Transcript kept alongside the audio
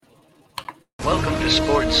Welcome to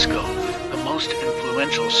Sports Scope, the most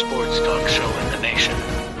influential sports talk show in the nation.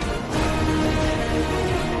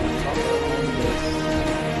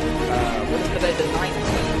 What is today, the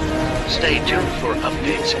 19th? Stay tuned for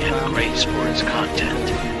updates and great sports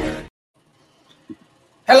content.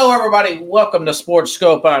 Hello, everybody. Welcome to Sports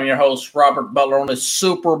Scope. I'm your host, Robert Butler, on this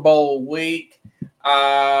Super Bowl week.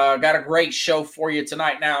 Got a great show for you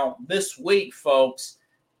tonight. Now, this week, folks,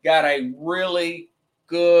 got a really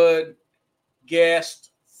good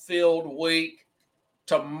guest-filled week.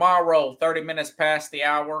 Tomorrow, 30 minutes past the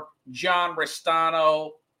hour, John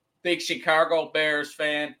Restano, big Chicago Bears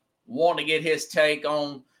fan, want to get his take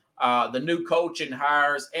on the new coaching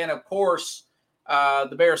hires, and of course,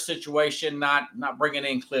 the Bears situation, not bringing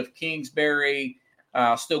in Cliff Kingsbury,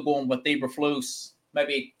 still going with Eberflus.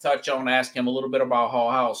 Maybe touch on, ask him a little bit about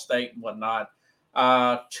Ohio State and whatnot.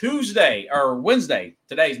 Tuesday or Wednesday,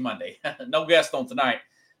 today's Monday, no guest on tonight,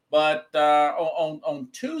 but on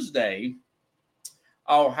Tuesday,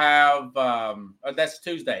 I'll have that's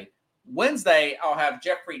Tuesday. Wednesday, I'll have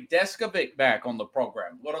Jeffrey Deskovic back on the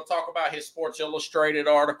program. We're going to talk about his Sports Illustrated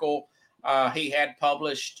article he had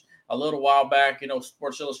published a little while back. You know,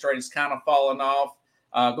 Sports Illustrated's kind of fallen off.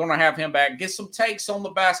 Going to have him back, get some takes on the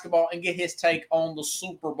basketball, and get his take on the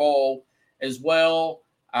Super Bowl as well.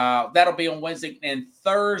 That'll be on Wednesday. And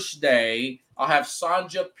Thursday, I'll have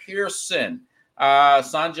Sonja Pearson.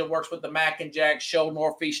 Sonja works with the Mac and Jack show,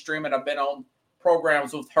 Northeast Streaming. I've been on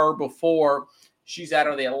programs with her before. She's out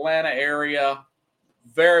of the Atlanta area.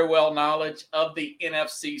 Very well knowledge of the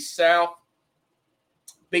NFC South.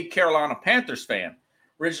 Big Carolina Panthers fan.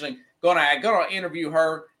 Originally, gonna interview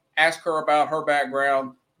her, ask her about her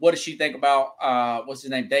background. What does she think about what's his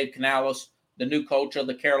name, Dave Canales, the new coach of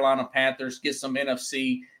the Carolina Panthers? Get some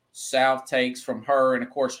NFC South takes from her, and of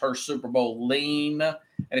course her Super Bowl lean.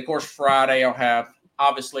 And of course Friday I'll have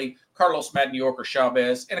obviously Carlos Madden, New Yorker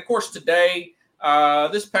Chavez, and of course today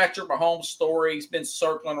this Patrick Mahomes story has been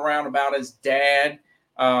circling around about his dad.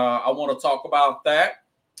 I want to talk about that,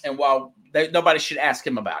 and while nobody should ask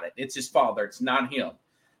him about it, it's his father, it's not him.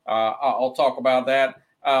 I'll talk about that.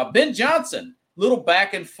 Ben Johnson, little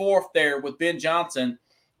back and forth there with Ben Johnson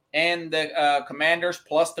and the Commanders,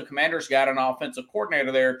 plus the Commanders got an offensive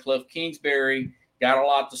coordinator there, Cliff Kingsbury. Got a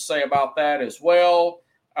lot to say about that as well.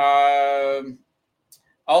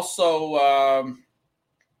 Also,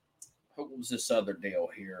 what was this other deal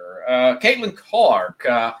here? Caitlin Clark,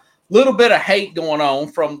 little bit of hate going on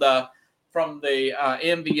from the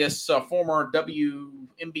envious former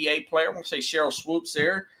WNBA player. I want to say Cheryl Swoops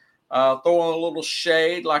there. Throwing a little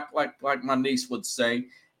shade, like my niece would say,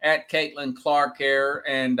 at Caitlin Clark here,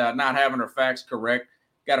 and not having her facts correct.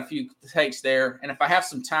 Got a few takes there, and if I have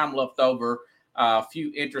some time left over, a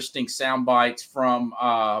few interesting sound bites from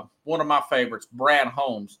one of my favorites, Brad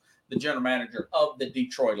Holmes, the general manager of the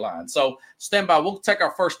Detroit Lions. So stand by. We'll take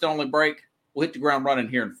our first and only break. We'll hit the ground running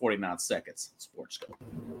here in 49 seconds. Sports Scope.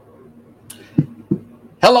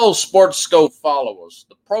 Hello, Sports Scope followers.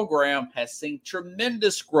 The program has seen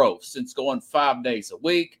tremendous growth since going 5 days a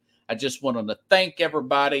week. I just wanted to thank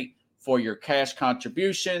everybody for your cash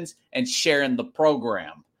contributions and sharing the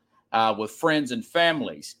program with friends and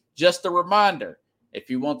families. Just a reminder, if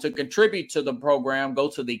you want to contribute to the program, go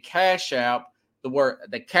to the Cash App,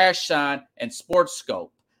 the cash sign, and Sports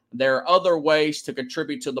Scope. There are other ways to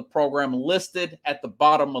contribute to the program listed at the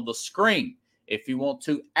bottom of the screen. If you want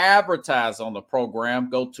to advertise on the program,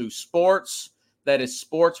 go to sports, that is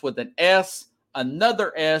sports with an S,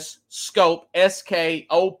 another S, scope,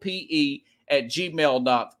 SKOPE, at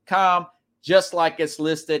gmail.com, just like it's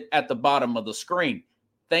listed at the bottom of the screen.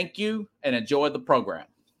 Thank you and enjoy the program.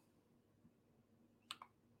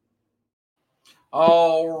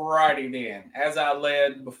 All righty then. As I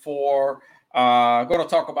led before, going to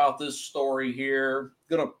talk about this story here.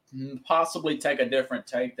 Going to possibly take a different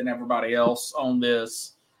take than everybody else on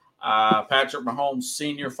this. Patrick Mahomes,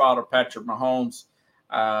 senior father Patrick Mahomes,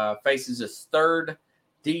 faces his third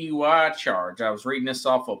DUI charge. I was reading this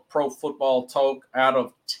off of Pro Football Talk out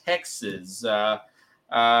of Texas.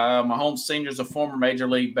 Mahomes Sr. is a former Major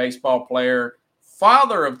League Baseball player.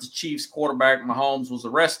 Father of the Chiefs quarterback Mahomes was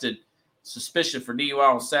arrested, suspicion for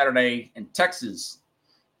DUI on Saturday in Texas.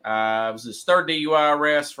 It was his third DUI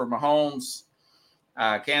arrest for Mahomes.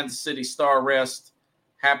 Kansas City Star arrest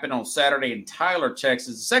happened on Saturday in Tyler,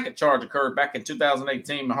 Texas. The second charge occurred back in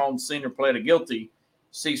 2018. Mahomes Sr. pleaded guilty,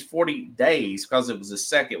 sees 40 days because it was his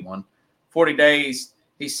second one. 40 days.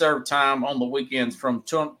 He served time on the weekends from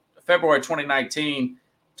February 2019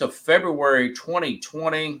 to February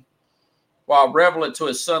 2020. While relevant to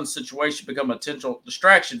his son's situation become a potential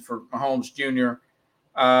distraction for Mahomes Jr.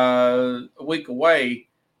 A week away,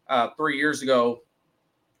 3 years ago.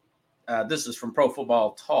 This is from Pro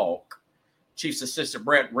Football Talk. Chiefs assistant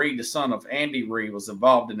Brett Reed, the son of Andy Reid, was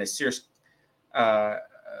involved in a serious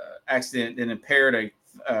accident that impaired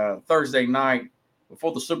a Thursday night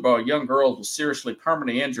before the Super Bowl. A young girl was seriously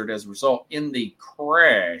permanently injured as a result in the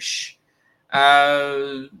crash.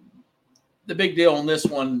 The big deal on this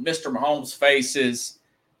one, Mr. Mahomes faces,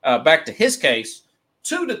 back to his case,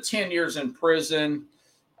 2 to 10 years in prison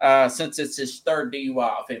since it's his third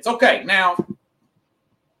DUI offense. Okay, now,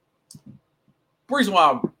 the reason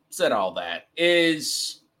why I said all that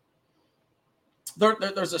is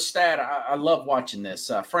there's a stat. I love watching this.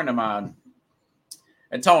 A friend of mine,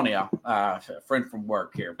 Antonia, a friend from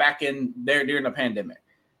work here, back in there during the pandemic,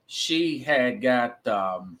 she had got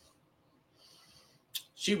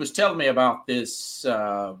she was telling me about this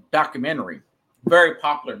documentary, very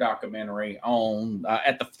popular documentary on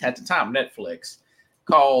at the time Netflix,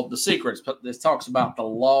 called The Secrets. This talks about the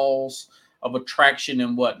laws of attraction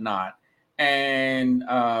and whatnot. And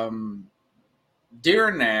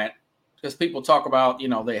during that, because people talk about,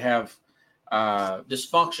 they have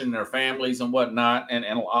dysfunction in their families and whatnot, and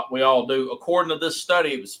we all do. According to this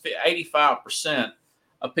study, it was 85%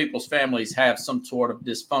 of people's families have some sort of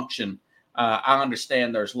dysfunction. I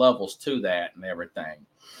understand there's levels to that and everything.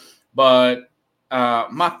 But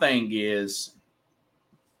my thing is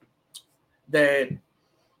that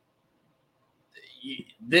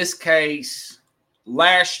this case,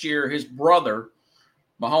 last year, his brother,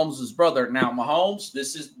 Mahomes' brother. Now, Mahomes,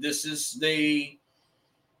 this is the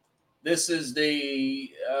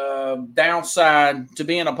downside to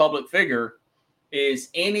being a public figure, is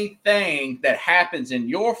anything that happens in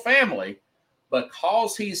your family,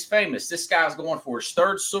 because he's famous. This guy's going for his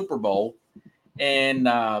third Super Bowl, and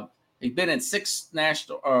he's been in six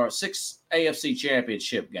AFC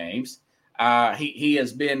Championship games. He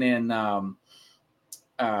has been in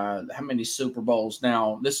how many Super Bowls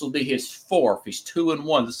now? This will be his fourth. He's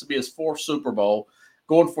 2-1. This will be his fourth Super Bowl,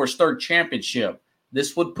 going for his third championship.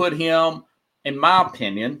 This would put him, in my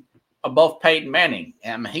opinion, above Peyton Manning.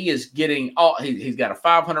 He is getting he's got a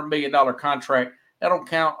 $500 million contract. That don't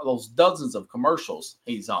count those dozens of commercials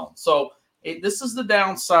he's on. So this is the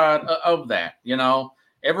downside of that.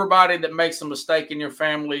 Everybody that makes a mistake in your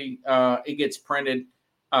family, it gets printed.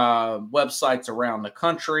 Websites around the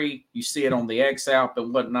country. You see it on the X app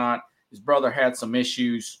and whatnot. His brother had some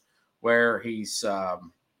issues where he's, what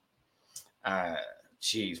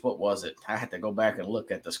was it? I had to go back and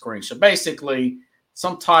look at the screenshot. Basically,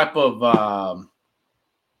 some type of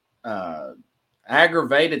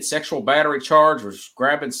aggravated sexual battery charge, was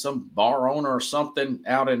grabbing some bar owner or something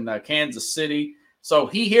out in Kansas City. So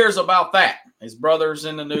he hears about that. His brother's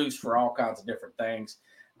in the news for all kinds of different things.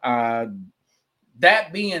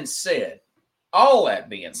 That being said,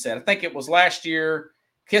 I think it was last year,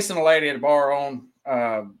 kissing a lady at a bar on.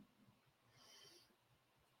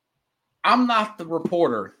 I'm not the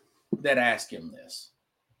reporter that asked him this.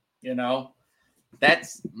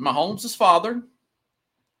 That's Mahomes' father.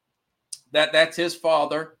 That's his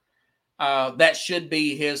father. That should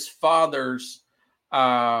be his father's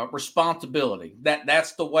responsibility.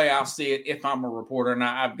 That's the way I see it if I'm a reporter. And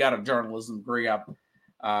I've got a journalism degree.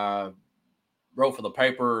 I wrote for the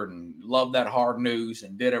paper and loved that hard news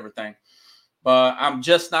and did everything. But I'm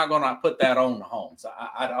just not going to put that on the Mahomes.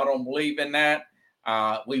 I don't believe in that.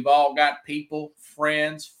 We've all got people,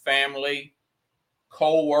 friends, family,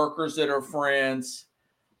 co-workers that are friends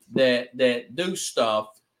that do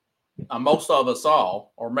stuff. Most of us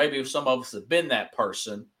all, or maybe some of us have been that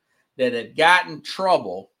person that had gotten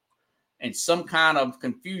trouble and some kind of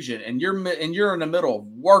confusion, and you're in the middle of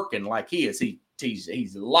working like he is.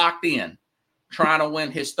 He's locked in, trying to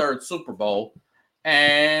win his third Super Bowl,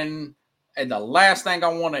 and the last thing I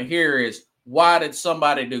want to hear is, why did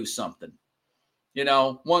somebody do something?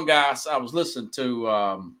 One guy I was listening to,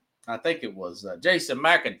 I think it was Jason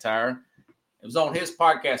McIntyre. It was on his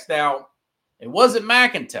podcast. Now, it wasn't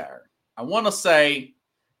McIntyre. I want to say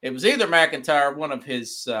it was either McIntyre, one of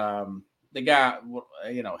his, the guy,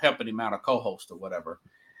 helping him out, a co-host or whatever,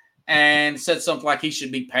 and said something like he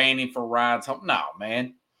should be paying him for rides home. No,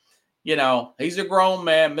 man. He's a grown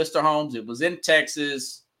man, Mr. Holmes. It was in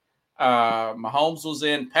Texas. Mahomes was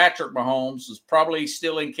in. Patrick Mahomes was probably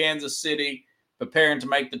still in Kansas City, preparing to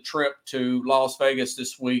make the trip to Las Vegas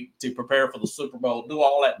this week to prepare for the Super Bowl, do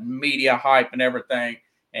all that media hype and everything.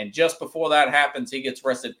 And just before that happens, he gets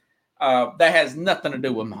arrested. That has nothing to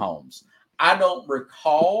do with Mahomes. I don't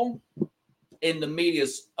recall, in the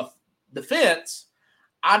media's defense,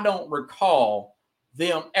 I don't recall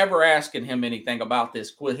them ever asking him anything about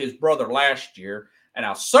this with his brother last year. And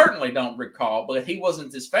I certainly don't recall, but he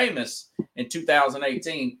wasn't as famous in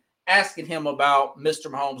 2018, asking him about Mr.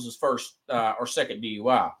 Mahomes' first or second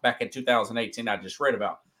DUI back in 2018. I just read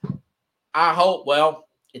about. I hope, well,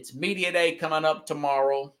 it's media day coming up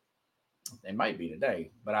tomorrow. It might be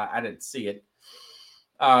today, but I didn't see it.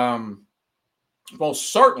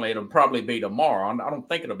 Most certainly it'll probably be tomorrow. I don't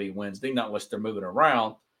think it'll be Wednesday, not unless they're moving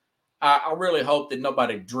around. I really hope that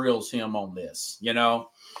nobody drills him on this,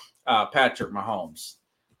 Patrick Mahomes.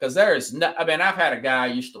 Because I've had a guy I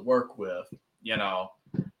used to work with,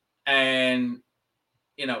 and,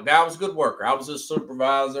 guy was a good worker. I was his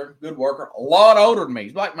supervisor, good worker, a lot older than me.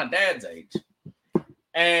 He's like my dad's age.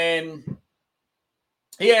 And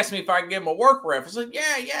he asked me if I could give him a work reference. I said,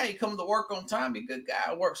 yeah, he come to work on time. He's a good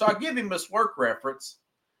guy at work. So I give him this work reference.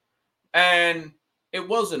 And it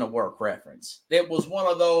wasn't a work reference. It was one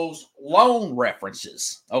of those loan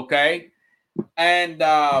references, okay? And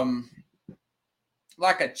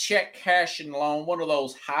like a check cashing loan, one of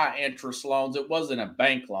those high interest loans. It wasn't a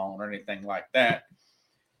bank loan or anything like that.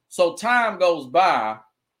 So time goes by,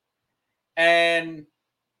 and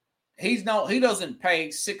he doesn't pay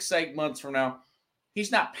 6-8 months from now.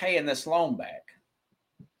 He's not paying this loan back.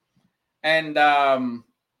 And I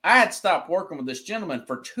had stopped working with this gentleman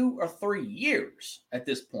for 2 or 3 years at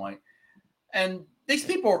this point. And these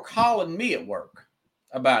people were calling me at work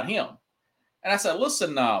about him. And I said,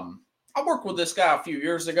 listen, I worked with this guy a few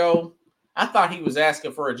years ago. I thought he was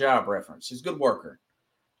asking for a job reference. He's a good worker.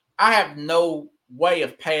 I have no way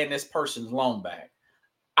of paying this person's loan back.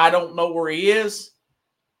 I don't know where he is.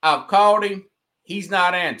 I've called him. He's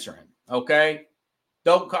not answering. Okay.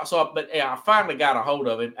 Don't call. But I finally got a hold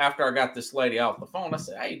of him after I got this lady off the phone. I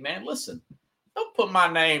said, hey, man, listen, don't put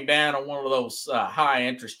my name down on one of those high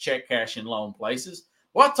interest check cashing loan places.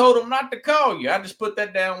 Well, I told him not to call you. I just put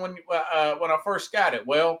that down when I first got it.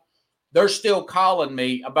 Well, they're still calling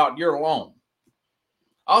me about your loan.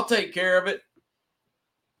 I'll take care of it.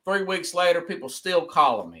 3 weeks later, people still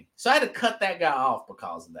calling me. So I had to cut that guy off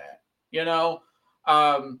because of that.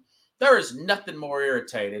 There is nothing more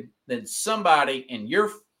irritated than somebody in your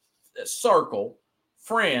circle,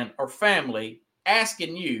 friend or family,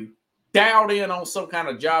 asking you, dialed in on some kind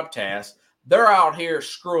of job task. They're out here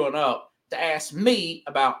screwing up to ask me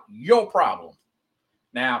about your problem.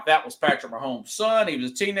 Now, if that was Patrick Mahomes' son, he was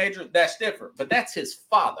a teenager, that's different. But that's his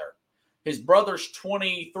father. His brother's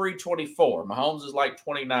 23, 24. Mahomes is like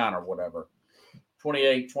 29 or whatever.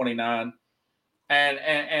 28, 29.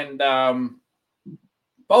 And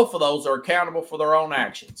both of those are accountable for their own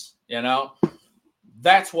actions.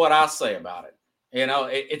 That's what I say about it.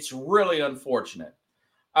 It's really unfortunate.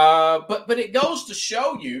 But it goes to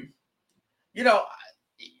show you, you got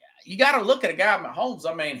to look at a guy like Mahomes.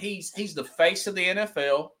 I mean, he's the face of the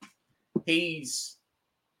NFL. He's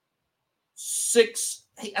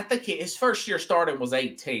I think his first year starting was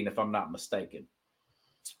 18, if I'm not mistaken.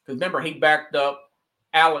 Because remember, he backed up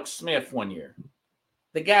Alex Smith one year.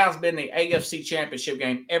 The guy's been in the AFC Championship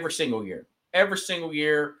game every single year. Every single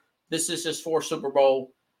year. This is his fourth Super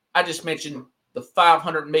Bowl. I just mentioned the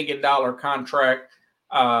 $500 million contract.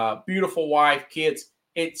 Beautiful wife, kids.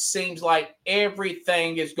 It seems like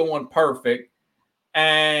everything is going perfect.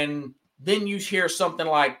 And then you hear something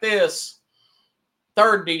like this,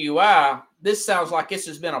 third DUI. This sounds like this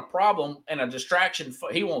has been a problem and a distraction.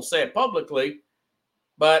 He won't say it publicly.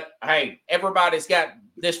 But, hey, everybody's got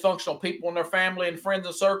dysfunctional people in their family and friends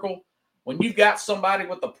and circle. When you've got somebody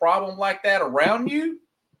with a problem like that around you,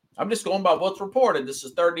 I'm just going by what's reported. This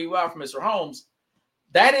is third DUI from Mr. Holmes.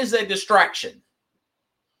 That is a distraction.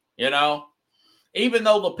 Even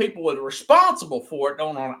though the people that are responsible for it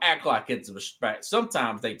don't want to act like it's a distraction.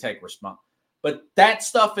 Sometimes they take responsibility. But that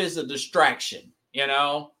stuff is a distraction,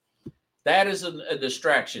 That is a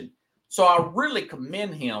distraction. So I really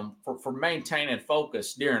commend him for maintaining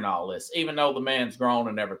focus during all this, even though the man's grown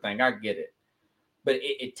and everything. I get it. But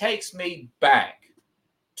it takes me back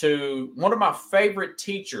to one of my favorite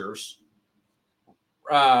teachers,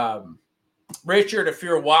 Richard, if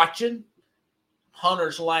you're watching,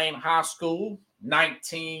 Hunters Lane High School,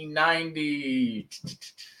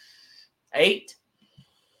 1998,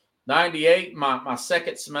 my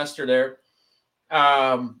second semester there.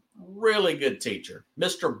 Really good teacher,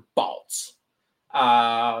 Mr. Baltz.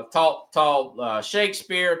 Taught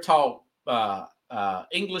Shakespeare, taught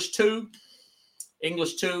English 2 in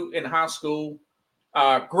high school.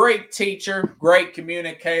 Great teacher, great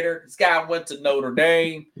communicator. This guy went to Notre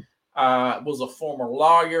Dame, was a former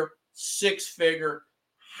lawyer, 6-figure,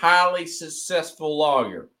 highly successful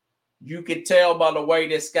lawyer. You could tell by the way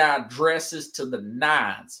this guy dresses to the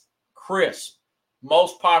nines, crisp.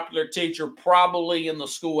 Most popular teacher probably in the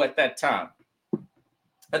school at that time.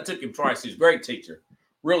 I took him twice. He's a great teacher,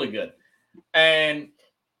 really good. And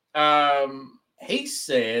he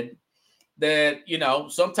said that, you know,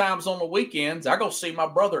 sometimes on the weekends, I go see my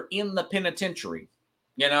brother in the penitentiary,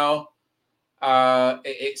 you know.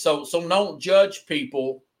 So don't judge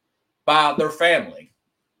people by their family,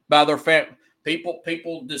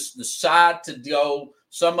 People just decide to go.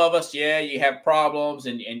 Some of us, yeah, you have problems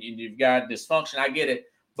and you've got dysfunction. I get it.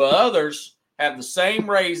 But others have the same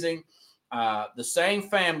raising, the same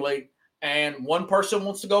family, and one person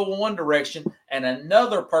wants to go in one direction and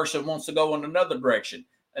another person wants to go in another direction.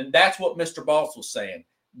 And that's what Mr. Boss was saying.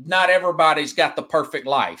 Not everybody's got the perfect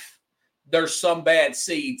life. There's some bad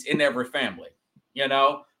seeds in every family, you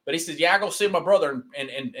know. But he says, yeah, I go see my brother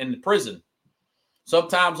in prison.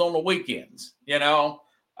 Sometimes on the weekends, you know,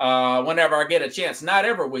 whenever I get a chance. Not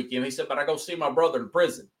every weekend. He said, but I go see my brother in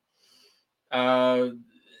prison. I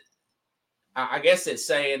guess it's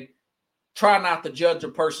saying, try not to judge a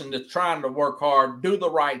person that's trying to work hard, do the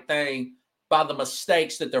right thing by the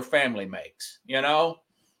mistakes that their family makes, you know?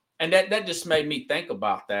 And that just made me think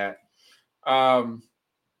about that.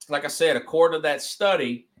 Like I said, according to that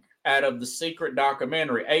study out of The Secret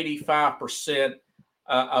documentary, 85%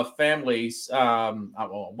 of families, I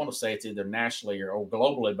want to say it's either nationally or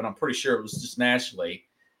globally, but I'm pretty sure it was just nationally,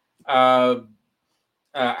 have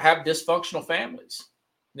dysfunctional families,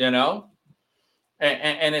 you know?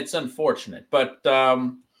 And it's unfortunate. But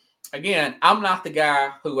again, I'm not the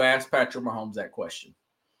guy who asked Patrick Mahomes that question,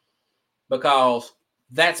 because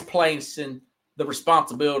that's placing the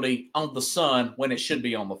responsibility on the son when it should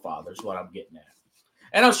be on the father, is what I'm getting at.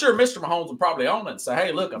 And I'm sure Mr. Mahomes will probably own it and say,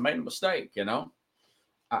 hey, look, I made a mistake, you know.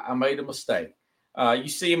 I made a mistake. You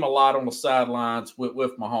see him a lot on the sidelines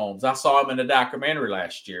with Mahomes. I saw him in a documentary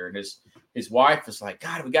last year, and his wife is like,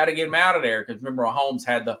 God, we got to get him out of there, because remember, Mahomes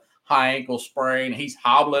had the high ankle sprain. He's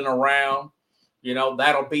hobbling around. You know,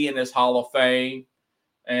 that'll be in his Hall of Fame.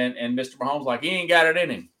 And Mr. Mahomes, like, he ain't got it in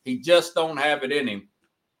him. He just don't have it in him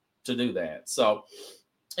to do that. So,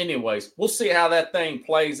 anyways, we'll see how that thing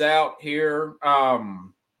plays out here.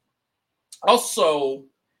 Also,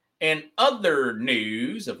 in other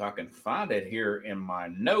news, if I can find it here in my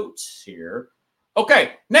notes here.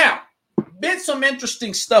 Okay, now, been some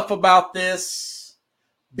interesting stuff about this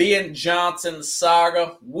Ben Johnson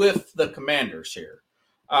saga with the Commanders here.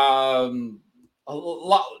 The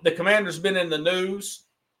Commanders been in the news,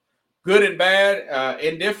 good and bad,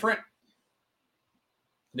 indifferent.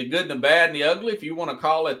 The good and the bad and the ugly, if you want to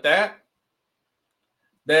call it that.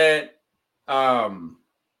 That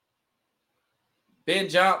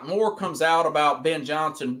more comes out about Ben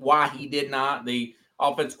Johnson, why he did not, the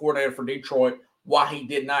offensive coordinator for Detroit, why he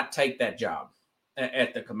did not take that job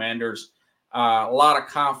at the Commanders. A lot of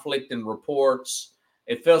conflict in reports.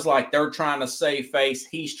 It feels like they're trying to save face.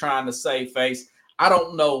 He's trying to save face. I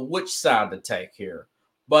don't know which side to take here,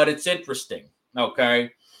 but it's interesting.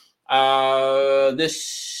 Okay.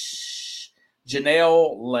 This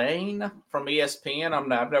Janelle Lane from ESPN.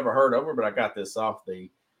 I've never heard of her, but I got this off the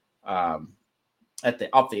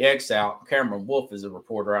X out. Cameron Wolf is a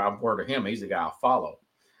reporter. I've heard of him. He's the guy I follow.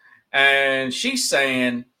 And she's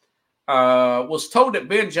saying, was told that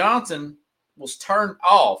Ben Johnson was turned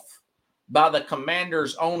off by the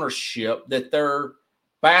Commanders ownership, that they're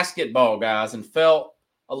basketball guys, and felt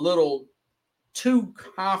a little too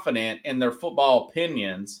confident in their football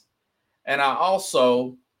opinions. And I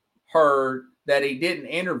also heard that he didn't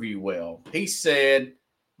interview well. He said,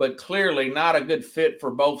 but clearly not a good fit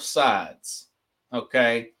for both sides.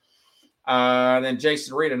 Okay. Then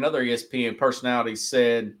Jason Reed, another ESPN personality,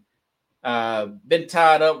 said, been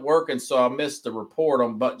tied up working, so I missed the report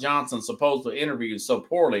on Buck Johnson supposedly interviewed so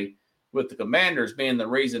poorly with the Commanders, being the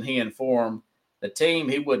reason he informed the team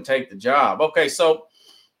he wouldn't take the job. Okay, so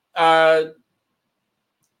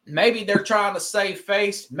maybe they're trying to save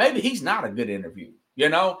face. Maybe he's not a good interview. You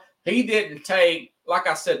know, he didn't take, like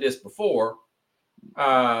I said this before,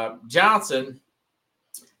 Johnson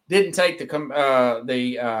didn't take the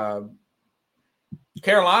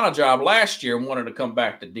Carolina job last year and wanted to come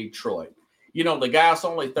back to Detroit. You know, the guy's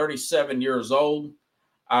only 37 years old.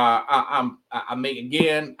 I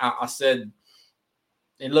said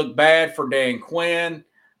it looked bad for Dan Quinn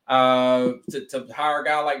to hire a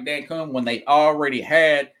guy like Dan Quinn when they already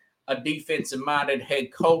had a defensive-minded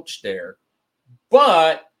head coach there.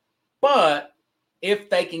 But if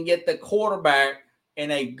they can get the quarterback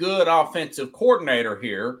and a good offensive coordinator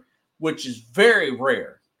here, which is very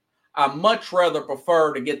rare, I much rather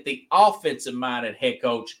prefer to get the offensive-minded head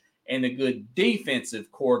coach and a good defensive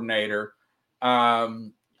coordinator.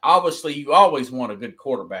 Obviously, you always want a good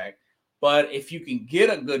quarterback, but if you can get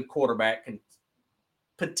a good quarterback,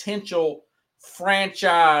 potential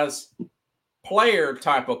franchise player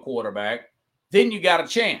type of quarterback, then you got a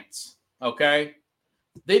chance. Okay.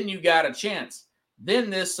 Then you got a chance. Then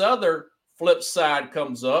this other flip side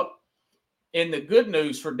comes up. In the good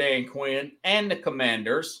news for Dan Quinn and the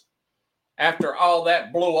Commanders, after all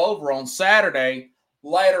that blew over on Saturday,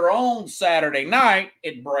 later on Saturday night,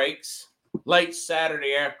 it breaks, late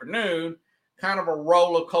Saturday afternoon, kind of a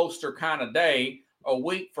roller coaster kind of day, a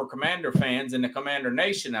week for Commander fans in the Commander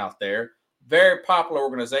Nation out there. Very popular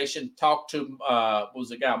organization. Talked to,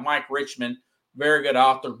 was a guy, Mike Richmond, very good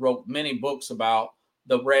author, wrote many books about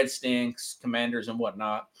the Redskins, Commanders, and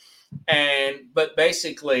whatnot. But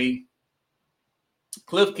basically,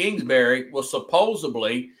 Cliff Kingsbury was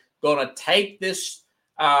supposedly going to take this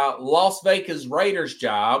Las Vegas Raiders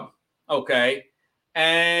job, okay,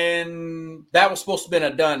 and that was supposed to have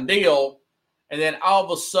been a done deal, and then all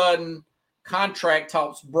of a sudden, contract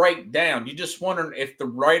talks break down. You're just wondering if the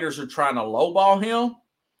Raiders are trying to lowball him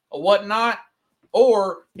or whatnot,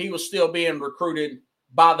 or he was still being recruited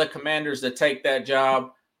by the Commanders to take that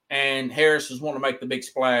job, and Harris was want to make the big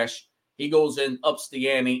splash. He goes in, ups the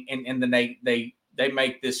ante, and then they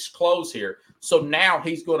make this close here. So now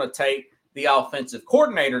he's going to take the offensive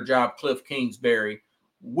coordinator job, Cliff Kingsbury,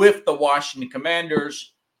 with the Washington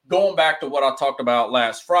Commanders, going back to what I talked about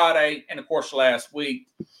last Friday and, of course, last week,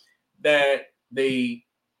 that the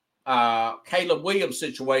Caleb Williams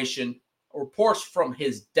situation, reports from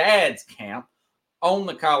his dad's camp on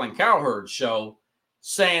the Colin Cowherd show,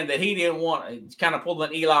 saying that he didn't want – kind of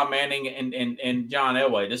pulling Eli Manning and John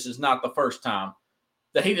Elway. This is not the first time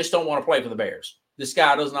that he just don't want to play for the Bears. This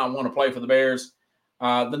guy does not want to play for the Bears.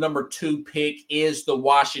 The number 2 pick is the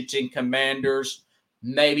Washington Commanders.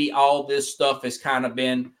 Maybe all this stuff has kind of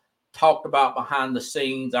been talked about behind the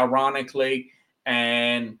scenes, ironically.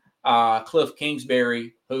 And Cliff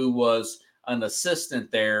Kingsbury, who was an assistant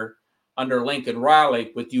there under Lincoln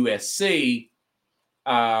Riley with USC,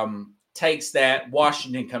 takes that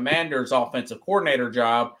Washington Commanders offensive coordinator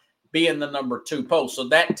job, being the number 2 post. So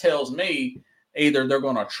that tells me either they're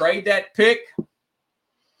going to trade that pick,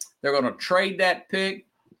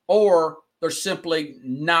 or they're simply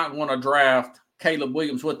not going to draft Caleb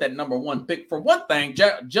Williams with that number 1 pick. For one thing,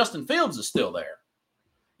 Justin Fields is still there,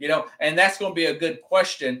 and that's going to be a good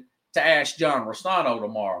question to ask John Rostano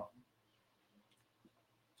tomorrow,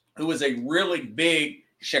 who is a really big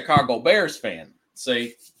Chicago Bears fan.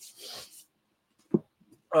 See,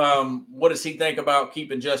 what does he think about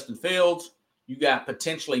keeping Justin Fields? You got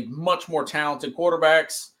potentially much more talented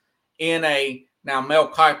quarterbacks in a – now Mel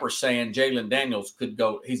Kiper saying Jalen Daniels could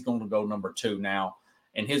go – he's going to go number 2 now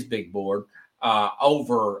in his big board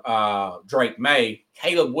over Drake May.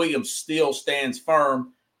 Caleb Williams still stands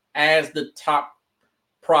firm as the top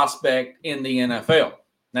prospect in the NFL.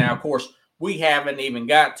 Now, of course, we haven't even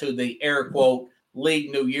got to the air quote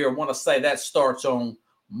league new year. I want to say that starts on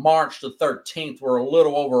March the 13th. We're a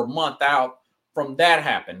little over a month out from that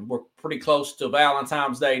happened. We're pretty close to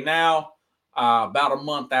Valentine's Day now, about a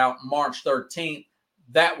month out, March 13th.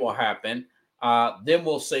 That will happen. Then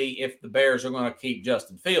we'll see if the Bears are going to keep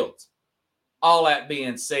Justin Fields. All that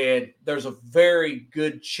being said, there's a very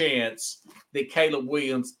good chance that Caleb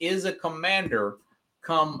Williams is a Commander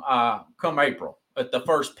come April at the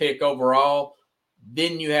first pick overall.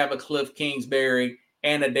 Then you have a Cliff Kingsbury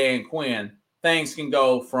and a Dan Quinn. Things can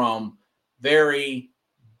go from very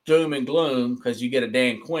doom and gloom because you get a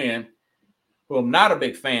Dan Quinn, who I'm not a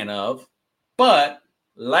big fan of. But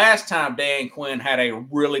last time Dan Quinn had a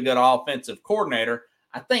really good offensive coordinator,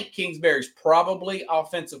 I think Kingsbury's probably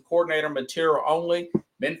offensive coordinator material only.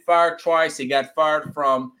 Been fired twice. He got fired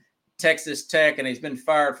from Texas Tech, and he's been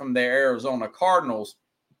fired from the Arizona Cardinals.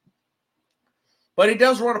 But he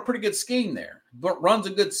does run a pretty good scheme there. Runs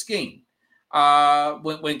a good scheme.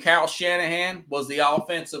 When Kyle Shanahan was the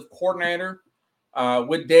offensive coordinator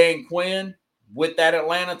with Dan Quinn, with that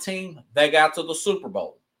Atlanta team, they got to the Super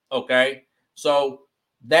Bowl. Okay? So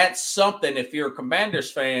that's something, if you're a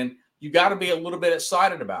Commanders fan, you got to be a little bit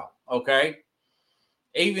excited about. Okay?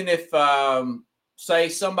 Even if, say,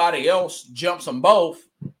 somebody else jumps them both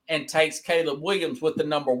and takes Caleb Williams with the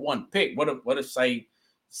number 1 pick. What if say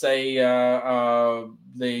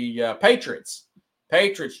the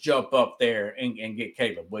Patriots jump up there and get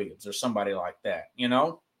Caleb Williams or somebody like that,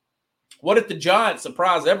 What if the Giants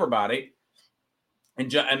surprise everybody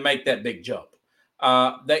and make that big jump?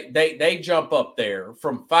 They jump up there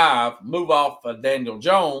from 5, move off Daniel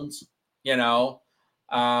Jones, and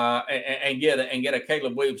get a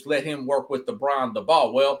Caleb Williams, let him work with the Brian the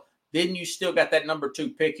ball. Well, then you still got that number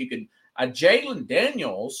 2 pick. You can a Jalen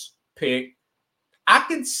Daniels pick. I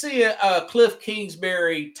can see a Cliff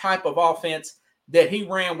Kingsbury type of offense that he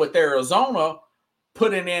ran with Arizona,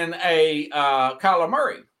 putting in a Kyler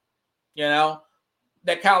Murray,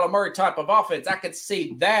 that Kyler Murray type of offense. I could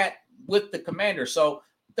see that with the Commanders. So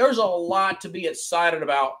there's a lot to be excited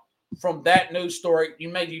about from that news story.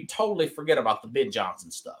 You totally forget about the Ben Johnson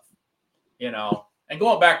stuff, And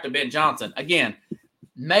going back to Ben Johnson, again,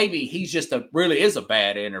 maybe he's just really is a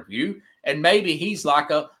bad interview. And maybe he's like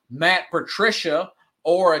a Matt Patricia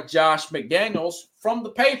or a Josh McDaniels from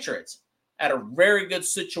the Patriots at a very good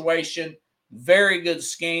situation, very good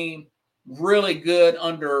scheme, really good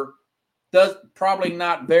probably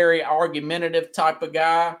not very argumentative type of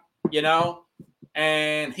guy,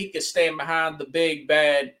 and he could stand behind the big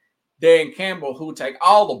bad Dan Campbell, who will take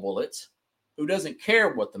all the bullets, who doesn't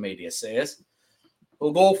care what the media says,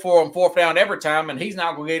 who'll go for him fourth down every time, and he's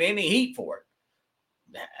not going to get any heat for it.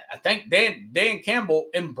 I think Dan Campbell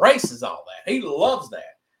embraces all that. He loves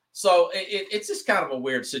that. So it's just kind of a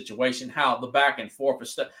weird situation how the back and forth is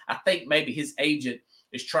stuff. I think maybe his agent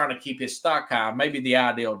is trying to keep his stock high. Maybe the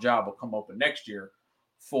ideal job will come open next year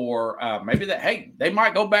for they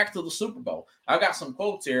might go back to the Super Bowl. I got some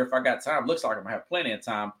quotes here if I got time. Looks like I'm going to have plenty of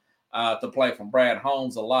time to play from Brad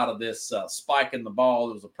Holmes. A lot of this spiking the ball.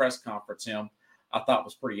 There was a press conference I thought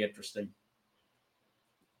was pretty interesting.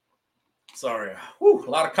 Sorry. A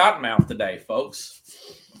lot of cottonmouth today, folks.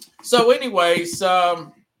 So anyways,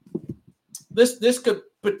 this could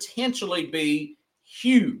potentially be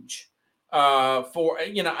huge for,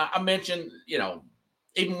 I mentioned,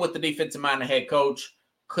 even with the defensive-minded head coach,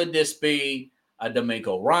 could this be a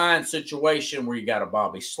D'Amico Ryan situation where you got a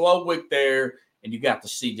Bobby Slowick there and you got the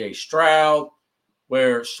C.J. Stroud,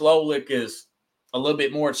 where Slowick is a little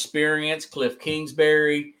bit more experienced, Cliff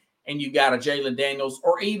Kingsbury, and you got a Jalen Daniels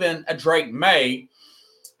or even a Drake May,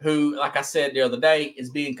 who, like I said the other day, is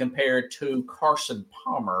being compared to Carson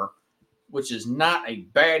Palmer, which is not a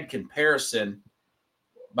bad comparison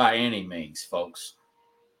by any means, folks.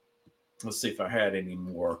 Let's see if I had any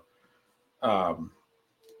more.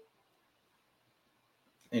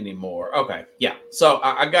 Okay, yeah. So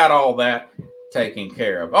I got all that taken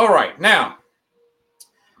care of. All right, now.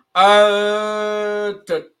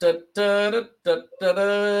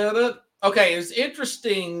 Okay, it's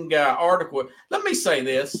interesting article. Let me say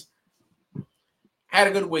this. Had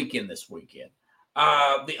a good weekend this weekend.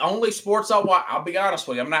 The only sports I watch, I'll be honest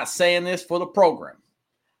with you, I'm not saying this for the program.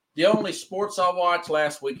 The only sports I watched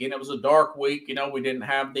last weekend, it was a dark week. We didn't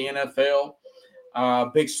have the NFL.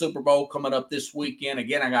 Big Super Bowl coming up this weekend.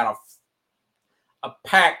 Again, I got a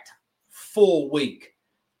packed full week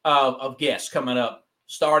of guests coming up,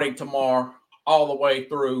 starting tomorrow all the way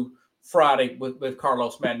through Friday with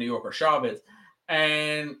Carlos Mad New Yorker Chavez.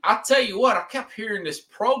 And I tell you what, I kept hearing this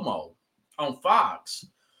promo on Fox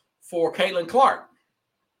for Caitlin Clark.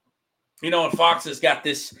 And Fox has got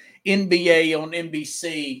this NBA on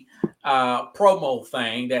NBC promo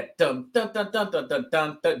thing that dun, dun, dun, dun, dun, dun,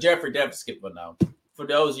 dun, dun, Jeffrey Deviskip will know. For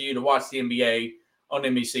those of you to watch the NBA on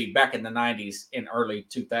NBC back in the 90s and early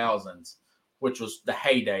 2000s, which was the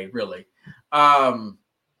heyday, really.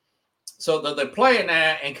 So they're playing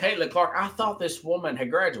that, and Caitlin Clark, I thought this woman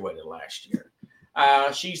had graduated last year.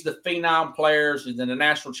 She's the phenom player. She's in the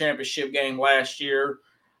national championship game last year.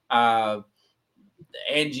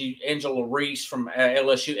 Angela Reese from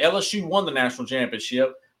LSU. LSU won the national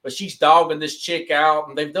championship, but she's dogging this chick out,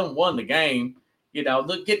 and they've done won the game.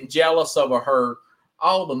 They're getting jealous of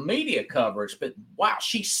all the media coverage. But, wow,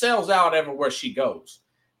 she sells out everywhere she goes.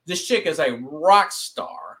 This chick is a rock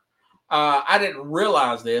star. I didn't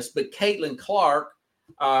realize this, but Caitlin Clark,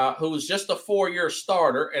 who was just a 4-year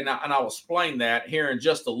starter, and I'll explain that here in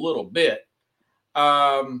just a little bit.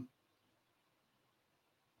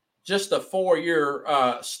 Just a 4-year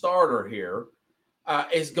starter here,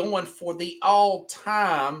 is going for the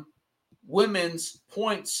all-time women's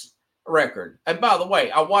points record. And by the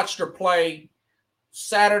way, I watched her play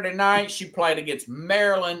Saturday night. She played against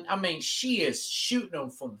Maryland. I mean, she is shooting them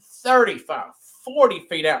from 35, 40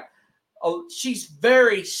 feet out. She's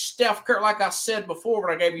very Steph Curry, like I said before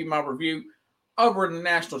when I gave you my review over in the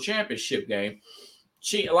national championship game.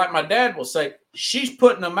 She, like my dad will say, she's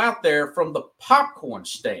putting them out there from the popcorn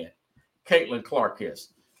stand. Caitlin Clark is.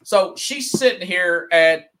 So she's sitting here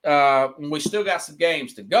we still got some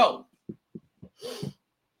games to go.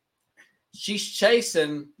 She's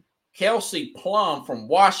chasing Kelsey Plum from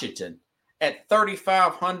Washington at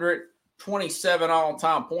 3,527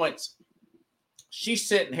 all-time points. She's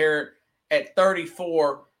sitting here at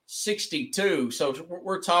 3,462. So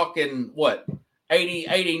we're talking,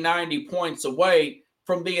 80, 90 points away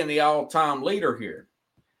from being the all-time leader here.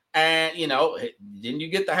 And, then you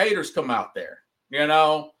get the haters come out there,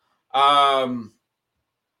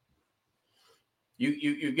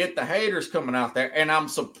 You get the haters coming out there, and I'm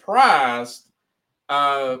surprised.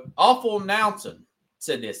 Awful announcing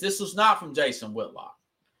said this. This was not from Jason Whitlock.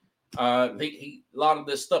 A lot of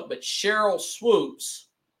this stuff, but Cheryl Swoops,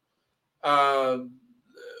 former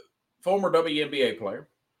WNBA player,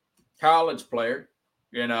 college player,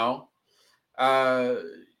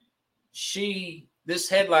 this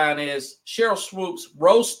headline is Cheryl Swoops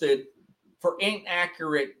roasted for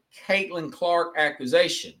inaccurate Caitlin Clark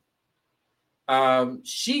accusation.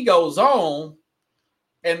 She goes on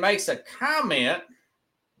and makes a comment.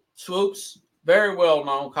 Swoops, very well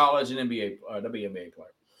known college and WNBA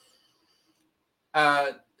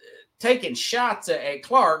player, taking shots at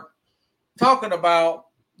Clark, talking about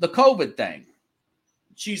the COVID thing.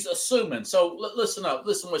 She's assuming. So listen up.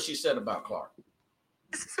 Listen what she said about Clark.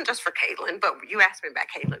 This isn't just for Caitlin, but you asked me about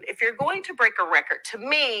Caitlin. If you're going to break a record, to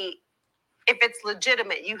me, if it's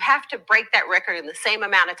legitimate, you have to break that record in the same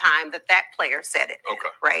amount of time that player set it. Okay.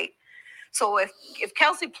 Right? So if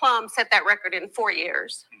Kelsey Plum set that record in 4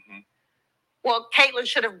 years, well, Caitlin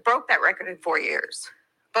should have broke that record in 4 years.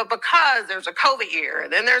 But because there's a COVID year,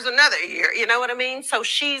 and then there's another year, you know what I mean? So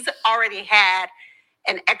she's already had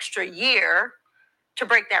an extra year to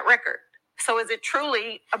break that record. So is it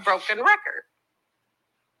truly a broken record?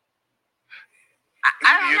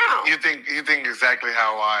 I don't know. You think exactly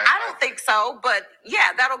how I don't think so, but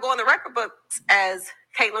yeah, that'll go in the record books as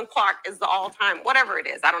Caitlin Clark is the all-time, whatever it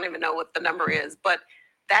is. I don't even know what the number is, but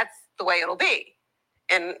that's the way it'll be.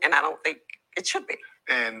 And I don't think it should be.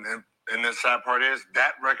 And the sad part is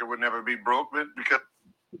that record would never be broken because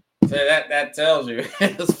that tells you.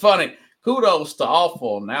 It's funny. Kudos to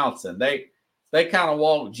Awful announcing. They kind of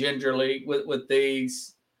walk gingerly with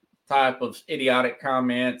these type of idiotic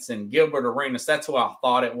comments. And Gilbert Arenas, that's who I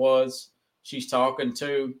thought it was she's talking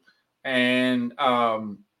to. And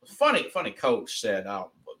funny coach said,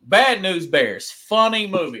 Bad News Bears, funny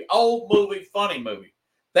movie, old movie, funny movie.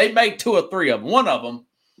 They made 2 or 3 of them. One of them,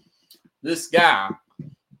 this guy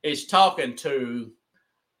is talking to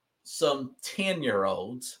some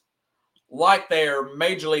 10-year-olds like they're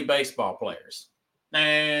Major League Baseball players.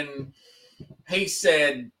 And he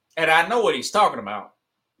said, and I know what he's talking about,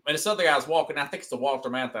 and this other guy's walking, I think it's the Walter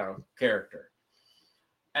Matthau character.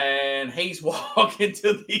 And he's walking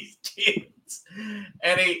to these kids.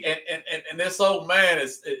 And and this old man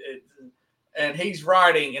is and he's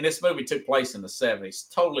writing, and this movie took place in the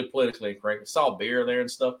 70s, totally politically incorrect. I saw beer there and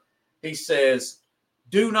stuff. He says,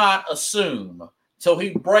 do not assume. So he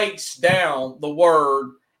breaks down the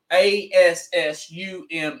word ASSUME.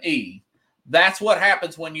 That's what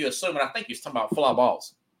happens when you assume. And I think he's talking about fly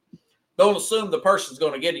balls. Don't assume the person's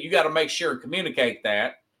going to get it. You got to make sure and communicate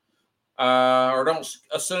that. Or don't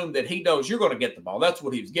assume that he knows you're going to get the ball. That's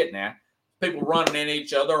what he was getting at. People running in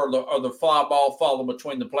each other or the fly ball falling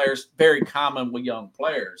between the players. Very common with young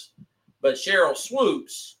players. But Cheryl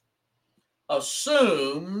Swoops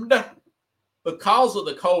assumed because of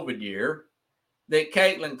the COVID year that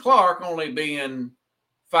Caitlin Clark, only being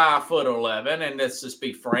 5'11", and let's just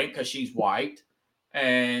be frank, because she's white,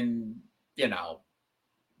 and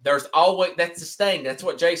there's always, that's the thing. That's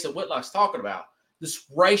what Jason Whitlock's talking about. This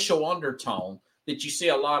racial undertone that you see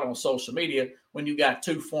a lot on social media when you got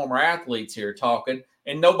 2 former athletes here talking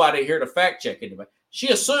and nobody here to fact check anybody. She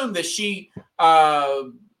assumed that she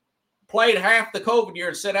played half the COVID year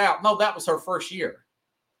and set out. No, that was her first year.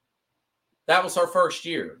 That was her first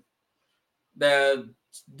year.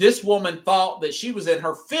 This woman thought that she was in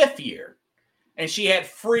her 5th year and she had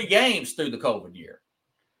free games through the COVID year.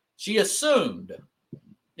 She assumed,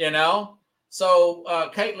 So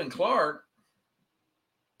Caitlin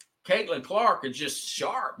Clark is just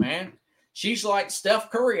sharp, man. She's like Steph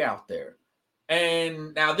Curry out there.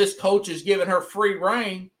 And now this coach is giving her free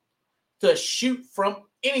reign to shoot from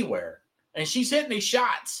anywhere. And she's hitting these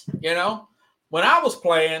shots, When I was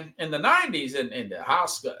playing in the 90s in the high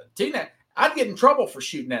school, I'd get in trouble for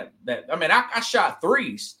shooting that. I mean, I shot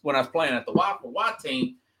threes when I was playing at the Y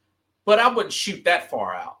team, but I wouldn't shoot that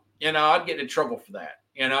far out. I'd get in trouble for that.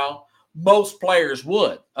 Most players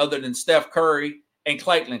would, other than Steph Curry and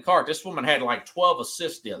Caitlin Clark. This woman had like 12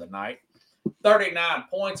 assists the other night, 39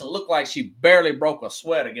 points, and looked like she barely broke a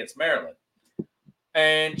sweat against Maryland.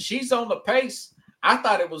 And she's on the pace. I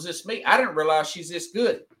thought it was just me. I didn't realize she's this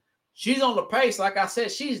good. She's on the pace. Like I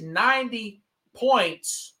said, she's 90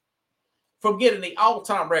 points from getting the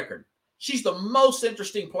all-time record. She's the most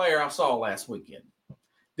interesting player I saw last weekend.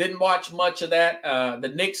 Didn't watch much of that. The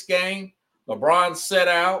Knicks game, LeBron set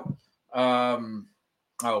out.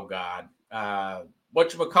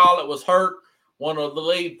 Whatchamacallit was hurt. One of the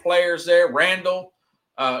lead players there, Randall.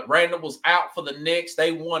 Randall was out for the Knicks.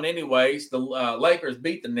 They won anyways. The Lakers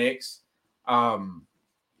beat the Knicks. And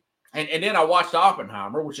then I watched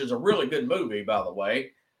Oppenheimer, which is a really good movie, by the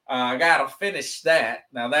way. I got to finish that.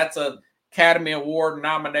 Now, that's a Academy Award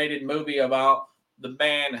nominated movie about the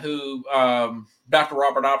man who, Dr.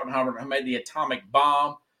 Robert Oppenheimer, who made the atomic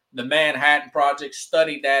bomb, the Manhattan Project,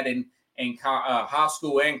 studied that in high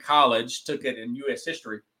school and college, took it in U.S.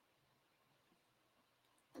 history.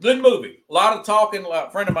 Good movie. A lot of talking. A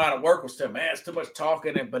friend of mine at work was saying, man, it's too much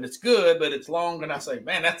talking, but it's good, but it's long. And I say,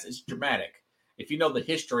 man, it's dramatic. If you know the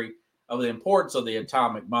history of the importance of the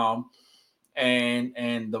atomic bomb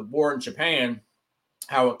and the war in Japan,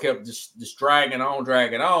 how it kept just dragging on with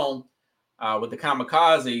the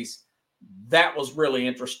kamikazes, that was really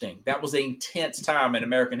interesting. That was an intense time in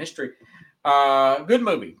American history. Good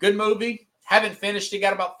movie. Haven't finished it.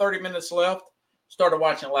 Got about 30 minutes left. Started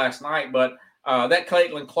watching it last night, but that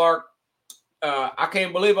Caitlin Clark, I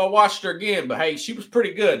can't believe I watched her again, but hey, she was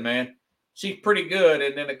pretty good, man. She's pretty good.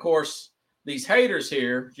 And then, of course, these haters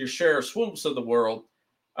here, your Sheriff Swoops of the world,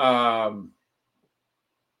 but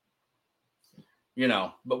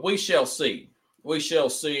we shall see. We shall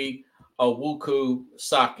see Wuku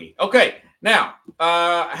Saki. Okay, now,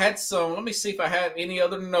 I had some, let me see if I have any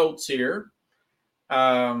other notes here.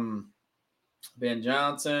 Ben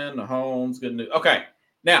Johnson, Holmes, good news. Okay.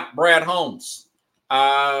 Now, Brad Holmes,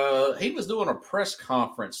 he was doing a press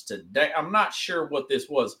conference today. I'm not sure what this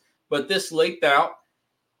was, but this leaked out.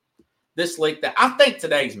 I think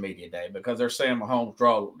today's media day because they're saying Mahomes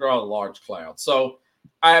draw a large cloud. So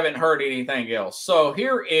I haven't heard anything else. So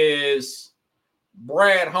here is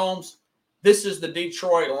Brad Holmes. This is the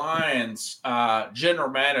Detroit Lions general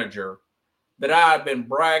manager that I've been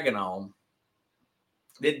bragging on.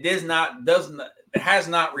 It has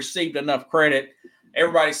not received enough credit.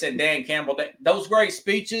 Everybody said Dan Campbell. Those great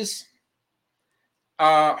speeches.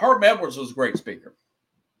 Herb Edwards was a great speaker.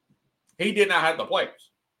 He did not have the players.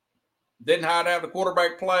 Didn't have the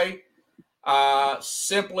quarterback play.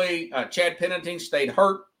 Simply, Chad Pennington stayed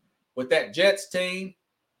hurt with that Jets team.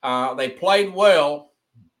 They played well.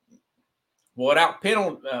 Without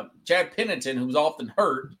Chad Pennington, who's often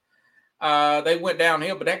hurt, they went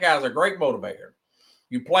downhill. But that guy's a great motivator.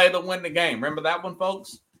 You play to win the game. Remember that one,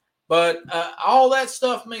 folks? But all that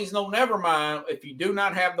stuff means no, never mind. If you do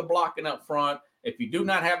not have the blocking up front, if you do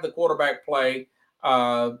not have the quarterback play,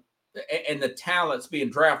 and the talent's being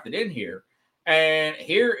drafted in here. And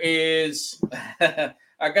here is, I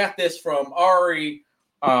got this from Ari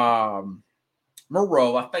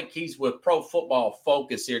Moreau. I think he's with Pro Football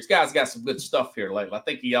Focus here. This guy's got some good stuff here lately. I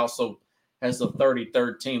think he also has the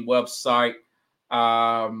 33rd Team website.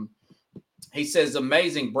 He says,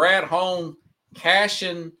 amazing. Brad Holmes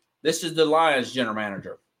cashing. This is the Lions general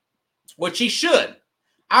manager, which he should.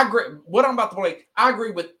 I agree. What I'm about to play, I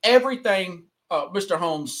agree with everything Mr.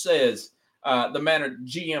 Holmes says, the manager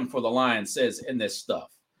GM for the Lions says in this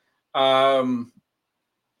stuff. Pulled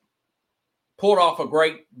off a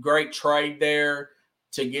great trade there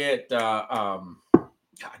to get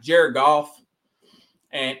Jared Goff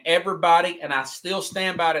and everybody, and I still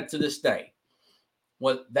stand by it to this day.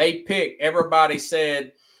 What they picked, everybody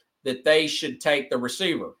said that they should take the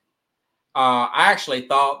receiver. I actually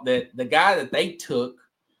thought that the guy that they took,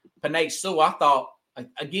 Penei Sewell, I thought,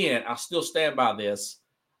 again, I still stand by this.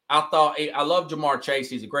 I love Jamar Chase.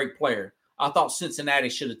 He's a great player. I thought Cincinnati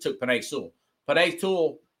should have took Penei Sewell. Penei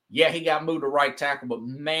Sewell, yeah, he got moved to right tackle, but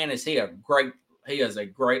man, is he is a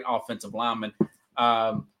great offensive lineman.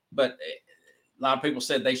 But a lot of people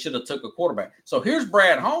said they should have took a quarterback. So here's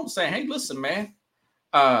Brad Holmes saying, hey, listen, man,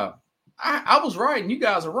 I was right and you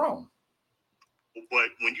guys are wrong. But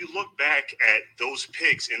when you look back at those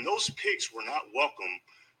picks, and those picks were not welcome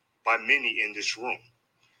by many in this room.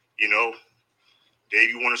 Dave,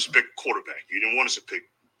 you want us to pick quarterback. You didn't want us to pick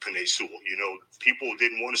Penei Sewell. People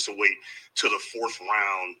didn't want us to wait till the fourth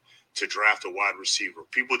round to draft a wide receiver.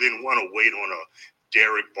 People didn't want to wait on a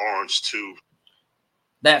Derek Barnes too.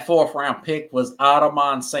 That fourth round pick was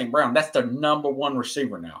Ottomon St. Brown. That's their number one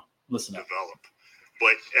receiver now. Listen up.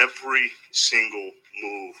 But every single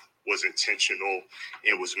move was intentional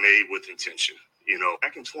and was made with intention.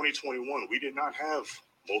 Back in 2021, we did not have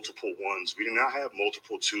multiple ones. We did not have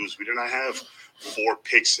multiple twos. We did not have 4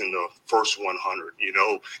 picks in the first 100.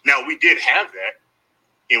 Now we did have that,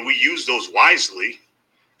 and we used those wisely.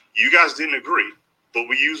 You guys didn't agree, but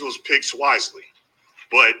we used those picks wisely.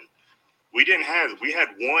 But we had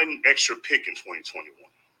one extra pick in 2021.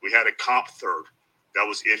 We had a comp third. That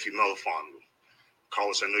was Ife Melifonwu.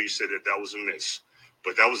 Carlos, I know you said that was a miss,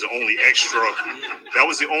 but that was the only extra. That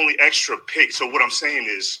was the only extra pick. So what I'm saying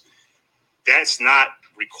is, that's not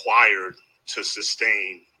required to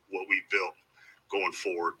sustain what we built. going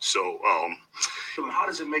forward. So, how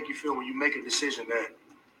does it make you feel when you make a decision that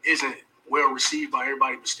isn't well received by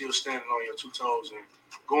everybody, but still standing on your 2 toes and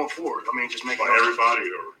going forward? I mean, just making by everybody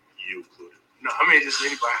or you included? No, I mean just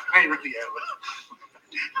anybody. I ain't really have it.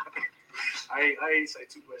 I ain't say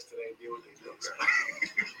too much today. Deal with it.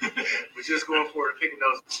 But just going forward, picking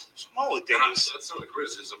those smaller things. That's not a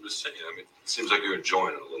criticism. I'm just saying. I mean, it seems like you're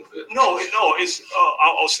enjoying it a little bit. No. It's.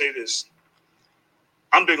 I'll say this.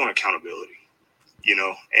 I'm big on accountability,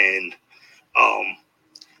 and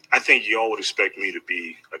I think y'all would expect me to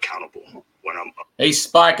be accountable when I'm. He's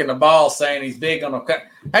spiking the ball, saying he's big on.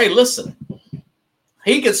 Hey, listen.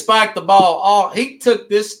 He could spike the ball. He took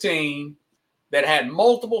this team that had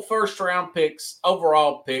multiple first-round picks,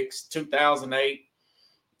 overall picks, 2008.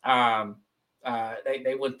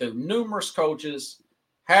 They went through numerous coaches,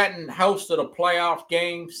 hadn't hosted a playoff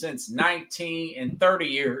game since 19 and 30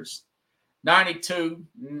 years,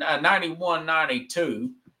 91,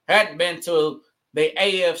 92, hadn't been to the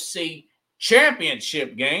AFC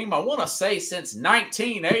championship game, I want to say, since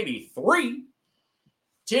 1983.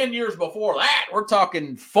 10 years before that, we're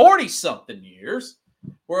talking 40-something years,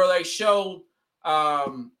 where they showed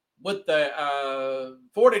with the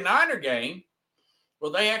 49er game,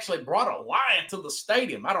 where they actually brought a lion to the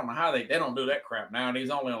stadium. I don't know how they don't do that crap now, and he's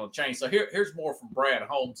only on a chain. So here's more from Brad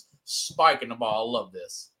Holmes spiking the ball. I love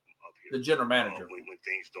this. The general manager. When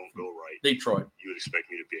things don't go right, Detroit, you would expect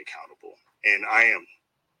me to be accountable, and I am.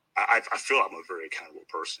 I feel I'm a very accountable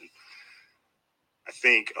person. I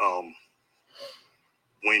think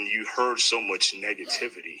when you heard so much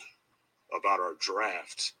negativity about our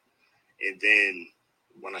draft, and then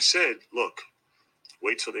when I said, look,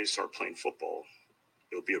 wait till they start playing football,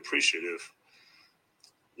 it'll be appreciative.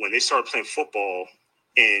 When they started playing football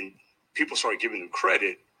and people started giving them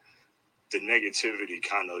credit, the negativity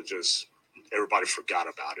kind of just, everybody forgot